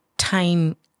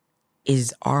 Time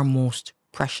is our most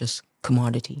precious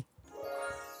commodity.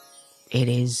 It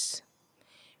is.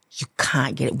 You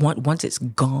can't get it. Once it's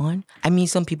gone. I mean,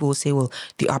 some people will say, well,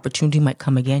 the opportunity might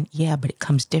come again. Yeah, but it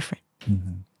comes different.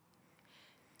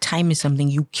 time is something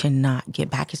you cannot get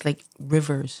back. It's like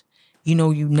rivers. You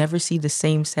know, you never see the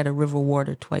same set of river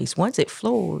water twice. Once it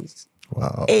flows,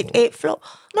 Wow. it flows.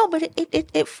 No, but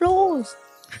it flows.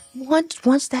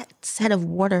 Once that set of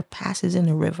water passes in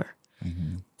the river,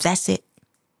 that's it.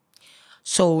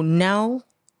 So now,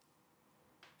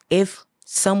 if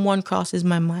someone crosses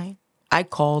my mind, I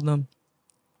call them.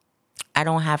 I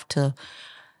don't have to,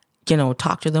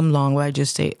 talk to them long. Where I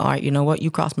just say, all right, you know what?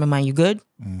 You crossed my mind. You good?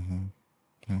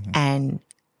 And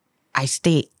I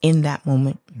stay in that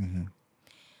moment.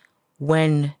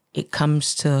 When it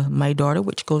comes to my daughter,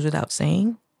 which goes without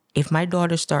saying, if my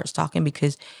daughter starts talking,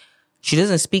 because she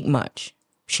doesn't speak much.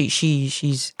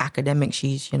 She's academic.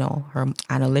 She's, her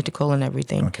analytical and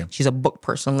everything. Okay. She's a book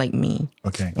person like me.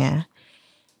 Okay. Yeah.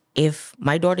 If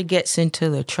my daughter gets into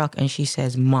the truck and she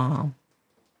says, Mom,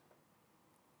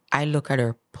 I look at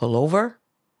her, pull over.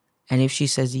 And if she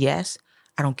says yes,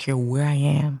 I don't care where I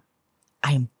am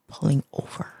pulling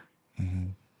over.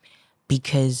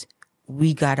 Because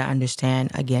we got to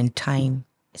understand, again, time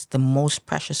is the most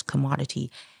precious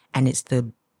commodity, and it's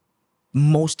the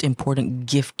most important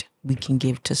gift we can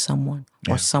give to someone,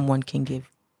 or someone can give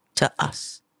to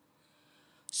us.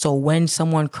 So when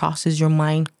someone crosses your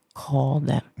mind, call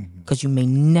them, because you may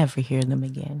never hear them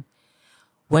again.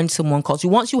 When someone calls you,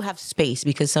 once you have space,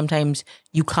 because sometimes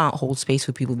you can't hold space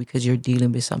for people because you're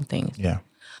dealing with something. Yeah.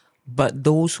 But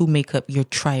those who make up your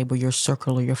tribe or your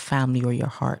circle or your family or your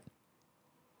heart,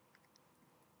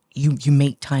 you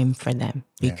make time for them,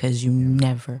 because you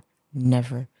never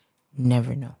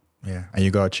know. Yeah. And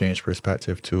you got to change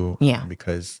perspective too. Yeah.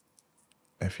 Because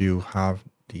if you have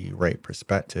the right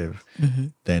perspective,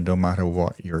 then no matter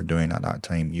what you're doing at that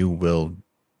time, you will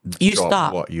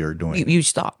stop what you're doing. You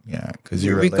stop. Yeah. Because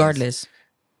you regardless.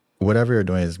 Whatever you're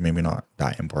doing is maybe not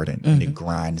that important in the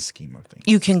grand scheme of things.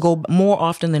 You can go, more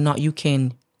often than not, you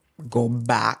can go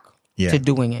back to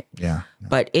doing it. Yeah.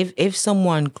 But if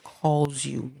someone calls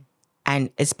you,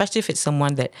 and especially if it's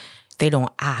someone that they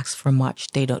don't ask for much,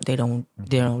 they don't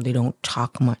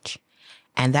talk much,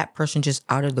 and that person just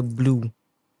out of the blue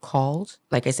calls,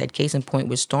 like I said, case in point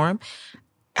with Storm,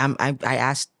 I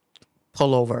asked,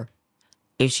 pull over.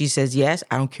 If she says yes,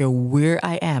 I don't care where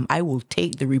I am. I will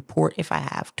take the report if I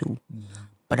have to.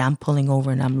 But I'm pulling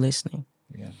over and I'm listening.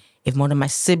 Yeah. If one of my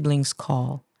siblings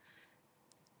call,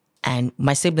 and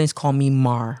my siblings call me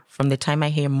Mar, from the time I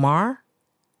hear Mar,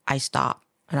 I stop.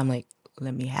 And I'm like,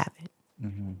 let me have it.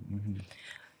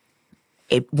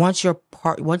 Once you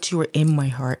are in my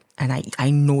heart, and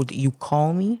I know that you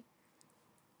call me,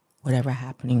 whatever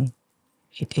happening,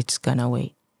 it's gonna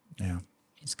wait. Yeah.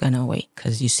 It's gonna wait,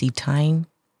 because you see, time,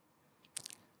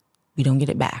 we don't get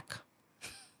it back.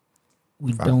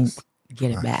 We don't get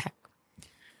it back.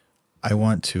 I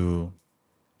want to,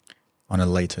 on a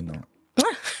lighter note,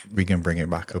 we can bring it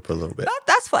back up a little bit.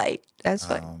 That's fine. That's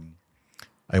fine.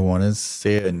 I want to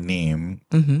say a name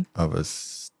of a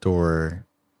store,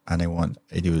 and I want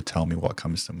you to tell me what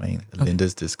comes to mind. Okay.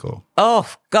 Linda's Disco. Oh,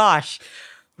 gosh.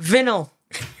 Vinyl.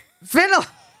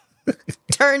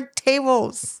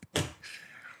 Turntables.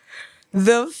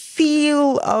 The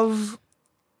feel of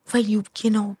when you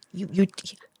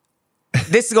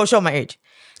this is going to show my age.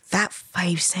 That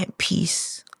 5-cent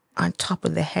piece on top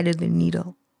of the head of the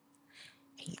needle.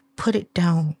 And you put it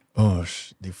down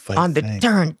the on the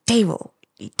turntable.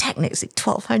 The Technics, like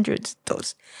 1200s,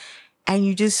 those. And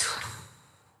you just...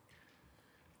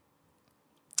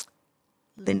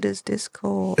 Linda's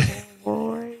Disco. Oh,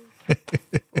 boy.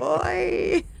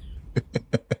 Boy.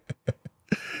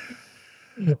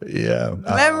 Yeah.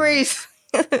 Memories.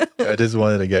 I just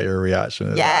wanted to get your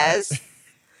reaction. Yes.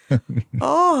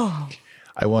 Oh.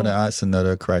 I want to ask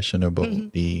another question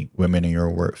about the women in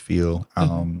your work field.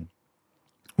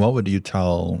 What would you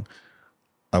tell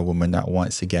a woman that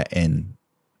wants to get into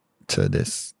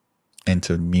this,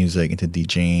 into music, into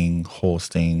DJing,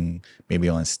 hosting, maybe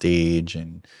on stage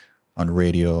and on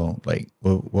radio? Like,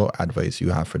 what advice you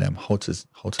have for them? How to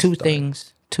Two start?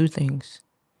 things.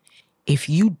 If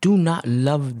you do not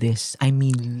love this, I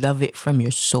mean love it from your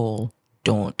soul,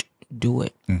 don't do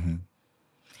it.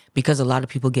 Because a lot of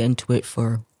people get into it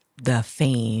for the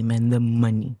fame and the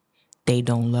money. They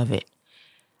don't love it.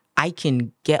 I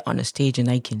can get on a stage and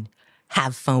I can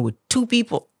have fun with 2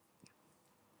 people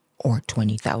or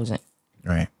 20,000.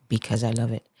 Right. Because I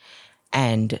love it.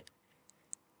 And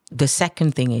the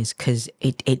second thing is, because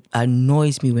it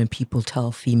annoys me when people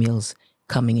tell females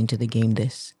coming into the game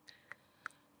this.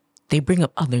 They bring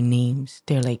up other names.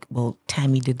 They're like, well,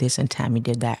 Tami did this and Tami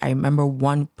did that. I remember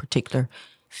one particular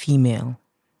female.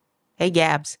 Hey,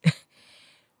 Gabs.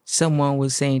 Someone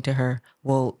was saying to her,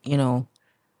 well,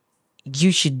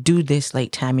 you should do this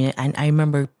like Tami. And I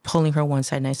remember pulling her one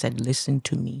side and I said, listen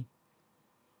to me.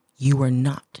 You are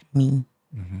not me.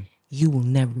 You will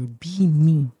never be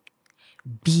me.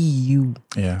 Be you.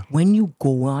 Yeah. When you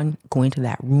go into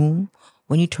that room,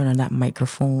 when you turn on that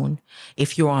microphone,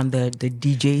 if you're on the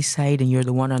DJ side and you're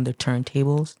the one on the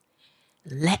turntables,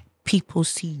 let people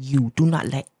see you. Do not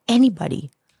let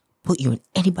anybody put you in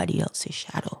anybody else's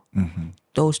shadow.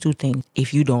 Those two things.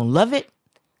 If you don't love it,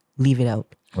 leave it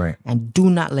out. Right. And do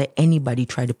not let anybody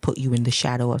try to put you in the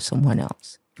shadow of someone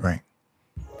else. Right.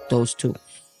 Those two.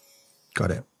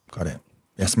 Got it.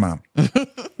 Yes, ma'am.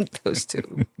 Those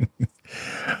two.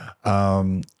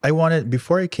 I wanted,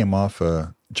 before I came off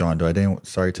John Doe,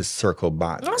 sorry to circle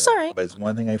back. That's all right. But it's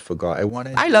one thing I forgot.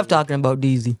 I love talking about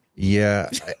DZ. Yeah.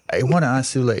 I want to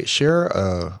ask you, like, share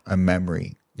a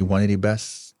memory. One of the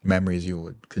best memories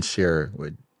you could share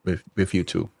with you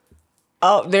two.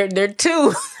 Oh, they're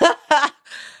two.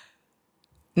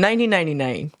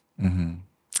 1999.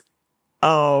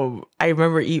 I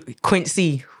remember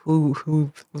Quincy,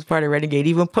 who was part of Renegade,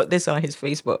 even put this on his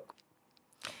Facebook.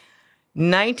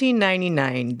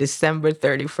 1999, December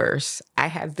 31st, I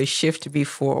had the shift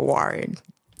before Warren,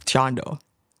 Chondo.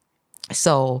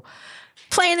 So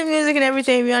playing the music and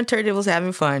everything, we on turntables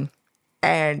having fun.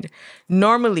 And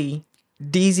normally,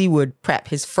 DZ would prep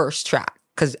his first track.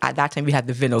 Because at that time we had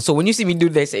the vinyl. So when you see me do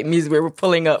this, it means we were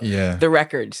pulling up the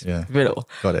records. Yeah. Vinyl.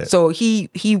 Got it. So he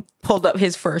pulled up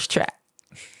his first track.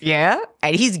 Yeah.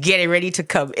 And he's getting ready to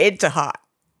come into Hot.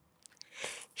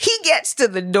 He gets to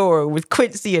the door with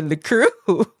Quincy and the crew.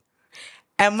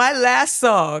 And my last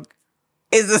song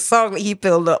is the song that he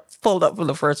pulled up from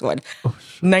the first one.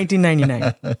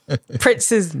 1999.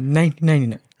 Prince's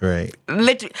 1999. Right.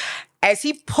 Literally, as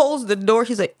he pulls the door,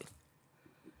 he's like,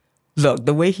 look,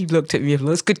 the way he looked at me, if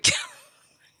looks good.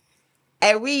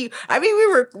 And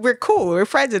we're cool. We're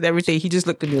friends and everything. He just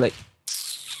looked at me like,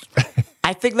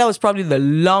 I think that was probably the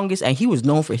longest, and he was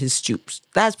known for his stoops.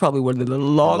 That's probably one of the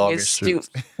longest stoops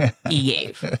he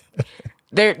gave.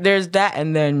 There's that,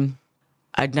 and then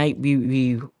at night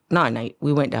we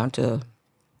went down to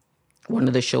one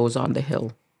of the shows on the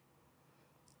hill,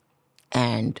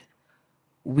 and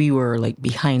we were like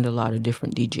behind a lot of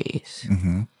different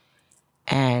DJs.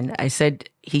 And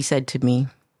he said to me,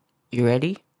 "You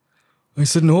ready?" I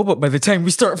said, "No, but by the time we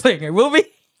start playing, I will be."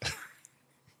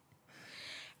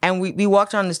 And we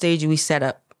walked on the stage and we set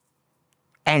up.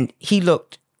 And he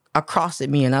looked across at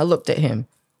me and I looked at him.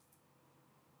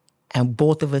 And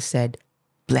both of us said,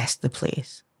 "Bless the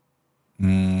place."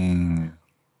 Wow.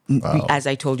 As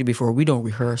I told you before, we don't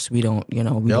rehearse. We don't, we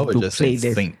don't just play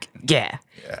this. think. Yeah.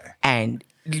 And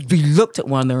we looked at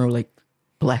one another and were like,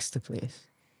 "Bless the place."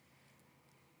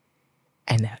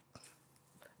 And that.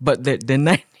 But the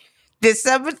night,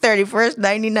 December 31st,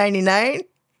 1999,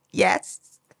 yes.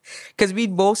 Because we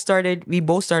both started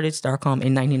Starcom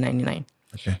in 1999.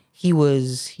 Okay.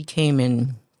 He came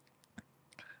in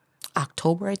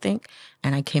October, I think,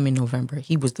 and I came in November.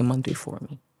 He was the month before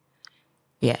me.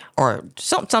 Yeah, or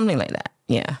something like that.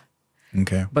 Yeah.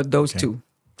 Okay. But those two.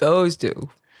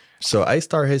 So I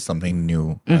started something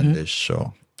new on this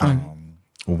show,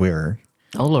 where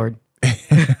Oh Lord.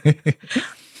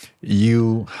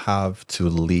 you have to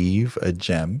leave a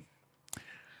gem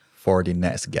for the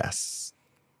next guest.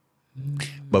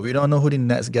 But we don't know who the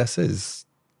next guest is.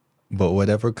 But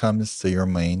whatever comes to your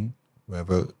mind,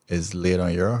 whatever is laid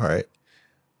on your heart,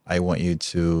 I want you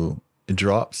to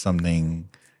drop something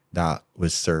that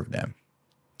would serve them.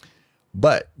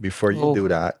 But before you do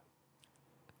that,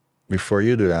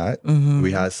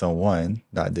 we had someone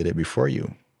that did it before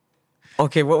you.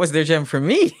 Okay, what was their gem for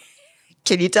me?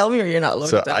 Can you tell me, or you're not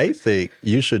allowed to tell me? I think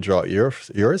you should drop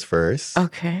yours first.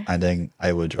 Okay. And then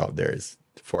I will drop theirs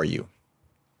for you.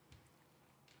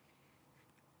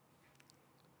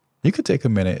 You could take a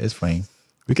minute. It's fine.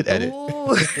 We could edit.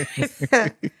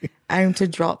 I'm to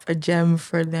drop a gem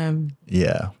for them.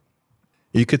 Yeah.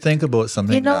 You could think about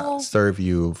something that serve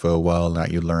you for a while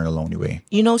that you learn along the way.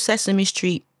 Sesame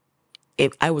Street.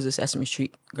 If I was a Sesame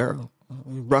Street girl,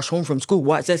 rush home from school,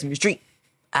 watch Sesame Street.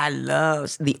 I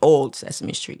love the old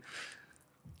Sesame Street.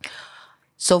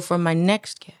 So for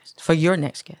your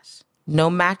next guest, no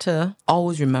matter,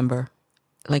 always remember,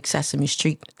 like Sesame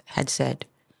Street had said,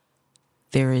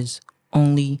 there is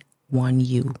only one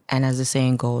you. And as the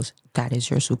saying goes, that is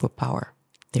your superpower.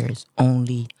 There is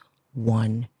only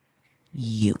one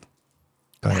you.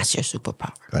 That's your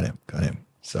superpower. Got it.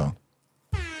 So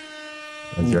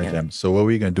that's your gem. So what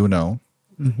we're going to do now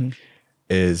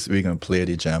is we're going to play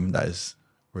the gem that is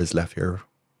where it's left here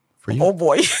for you. Oh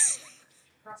boy.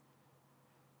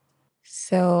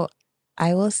 So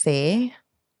I will say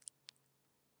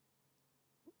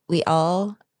we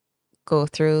all go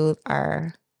through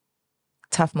our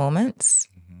tough moments,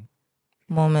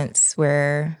 moments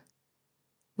where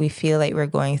we feel like we're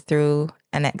going through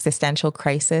an existential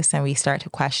crisis and we start to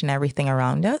question everything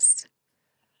around us.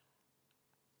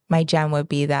 My gem would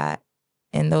be that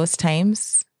in those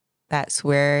times, that's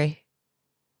where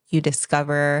you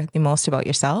discover the most about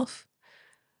yourself.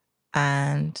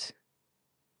 And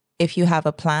if you have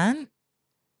a plan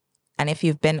and if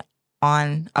you've been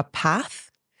on a path,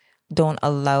 don't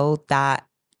allow that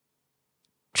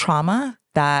trauma,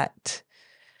 that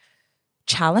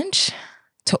challenge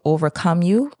to overcome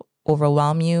you,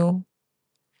 overwhelm you,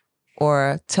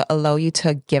 or to allow you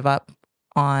to give up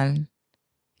on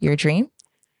your dream.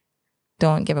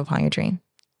 Don't give up on your dream.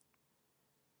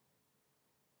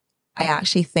 I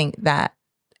actually think that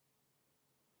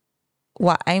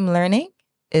what I'm learning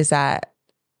is that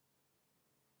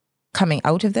coming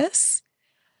out of this,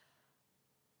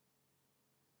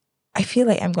 I feel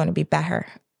like I'm going to be better.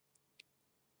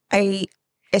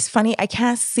 It's funny, I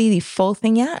can't see the full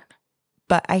thing yet,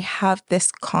 but I have this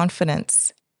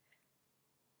confidence,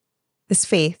 this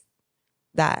faith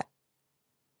that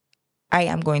I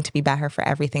am going to be better for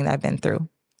everything that I've been through.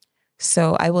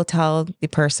 So I will tell the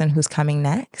person who's coming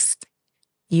next,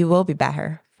 you will be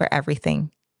better for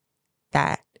everything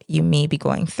that you may be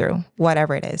going through,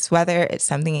 whatever it is, whether it's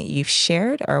something that you've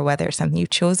shared or whether it's something you've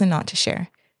chosen not to share.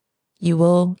 You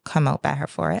will come out better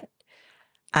for it.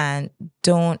 And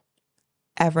don't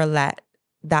ever let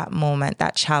that moment,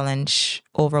 that challenge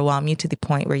overwhelm you to the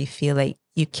point where you feel like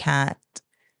you can't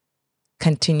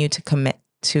continue to commit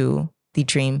to the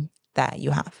dream that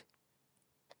you have.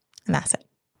 And that's it.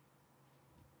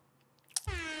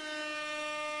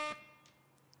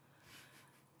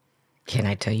 Can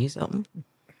I tell you something?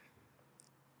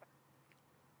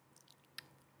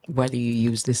 Whether you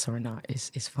use this or not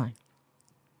is fine.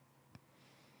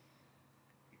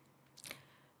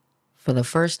 For the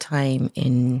first time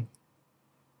in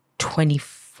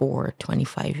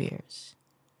 25 years,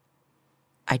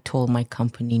 I told my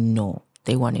company no.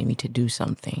 They wanted me to do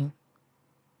something.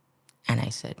 And I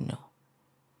said no.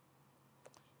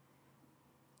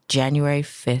 January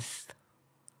 5th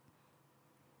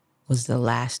was the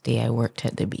last day I worked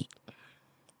at the Beat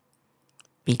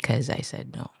because I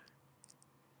said no.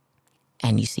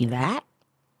 And you see that?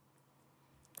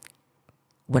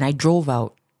 When I drove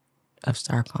out of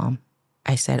Starcom,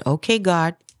 I said, okay,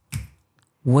 God,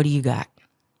 what do you got?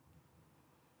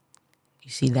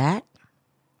 You see that?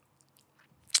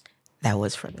 That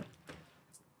was for them.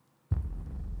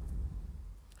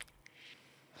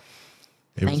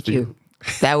 Thank you.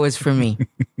 That was for me.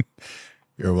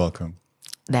 You're welcome.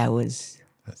 That was...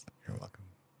 You're welcome.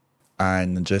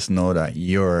 And just know that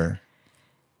your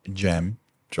gem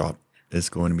drop is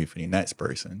going to be for the next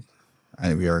person.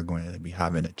 And we are going to be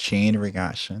having a chain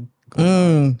reaction going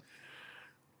on.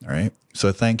 All right.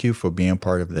 So thank you for being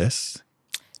part of this.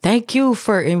 Thank you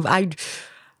for... I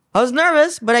was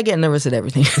nervous, but I get nervous at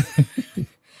everything.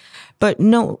 But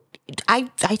no, I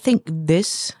think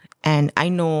this, and I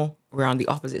know we're on the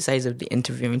opposite sides of the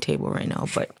interviewing table right now,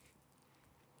 but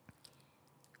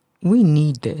we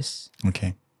need this.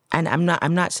 Okay. And I'm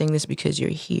not saying this because you're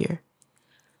here,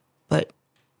 but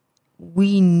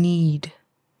we need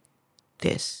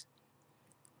this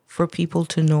for people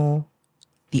to know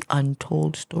the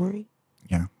untold story.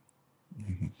 Yeah.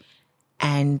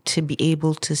 And to be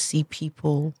able to see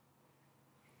people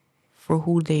for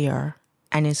who they are.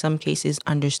 And in some cases,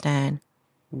 understand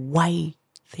why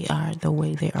they are the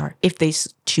way they are. If they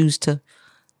choose to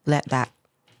let that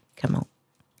come out.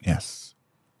 Yes.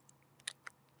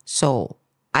 So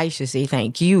I should say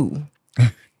thank you.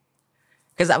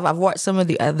 Because I've watched some of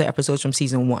the other episodes from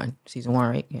season 1. Season 1,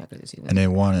 right? Yeah. And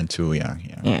then 1 and 2,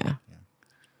 yeah.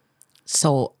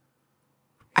 So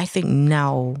I think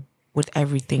now with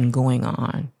everything going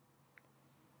on,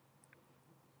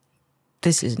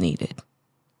 this is needed.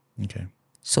 Okay.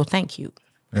 So thank you.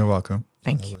 You're welcome.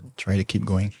 Thank you. Try to keep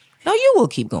going. No, you will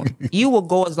keep going. You will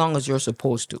go as long as you're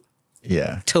supposed to.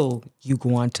 Yeah. Till you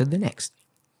go on to the next.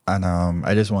 And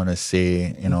I just want to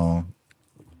say,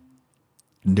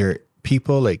 there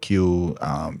people like you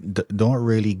don't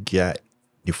really get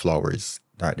the flowers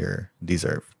that they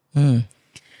deserve.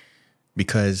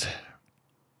 Because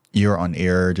you're on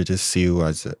air, to just see you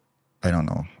as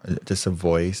just a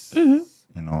voice,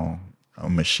 a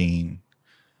machine.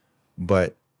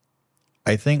 But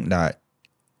I think that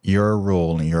your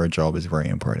role and your job is very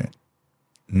important.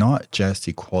 Not just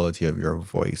the quality of your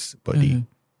voice, but the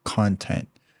content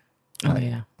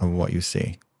of what you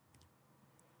say.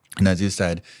 And as you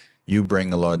said, you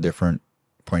bring a lot of different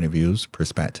point of views,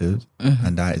 perspectives,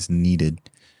 and that is needed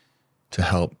to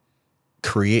help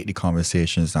create the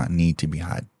conversations that need to be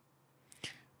had.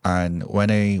 And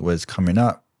when I was coming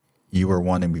up, you were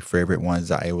one of my favorite ones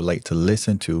that I would like to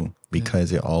listen to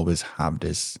because it always have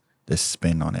this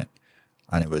spin on it.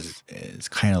 And it's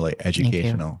kind of like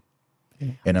educational.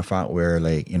 In a fact where,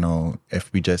 like, you know,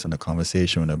 if we just in a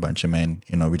conversation with a bunch of men,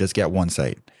 you know, we just get one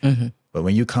side. But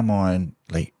when you come on,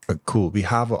 like, cool, we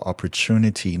have an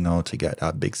opportunity now to get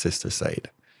that big sister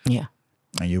side. Yeah.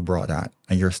 And you brought that,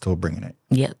 and you're still bringing it.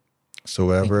 Yeah. So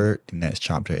wherever the next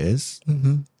chapter is,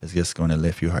 it's just going to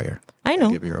lift you higher. I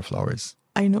know. Give you your flowers.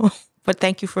 I know. But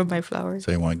thank you for my flowers.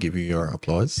 So I want to give you your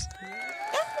applause.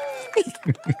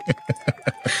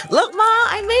 Look, Ma,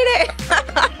 I made it.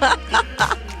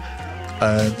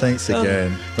 Thanks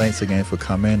again. Thanks again for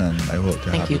coming, and I hope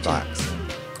to have you back.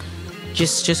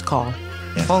 Just call.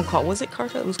 Yes. Phone call. Was it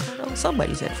Carter? It was Carter.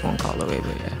 Somebody said phone call already,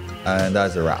 but yeah. And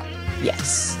that's a wrap.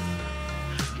 Yes.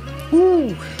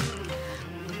 Woo.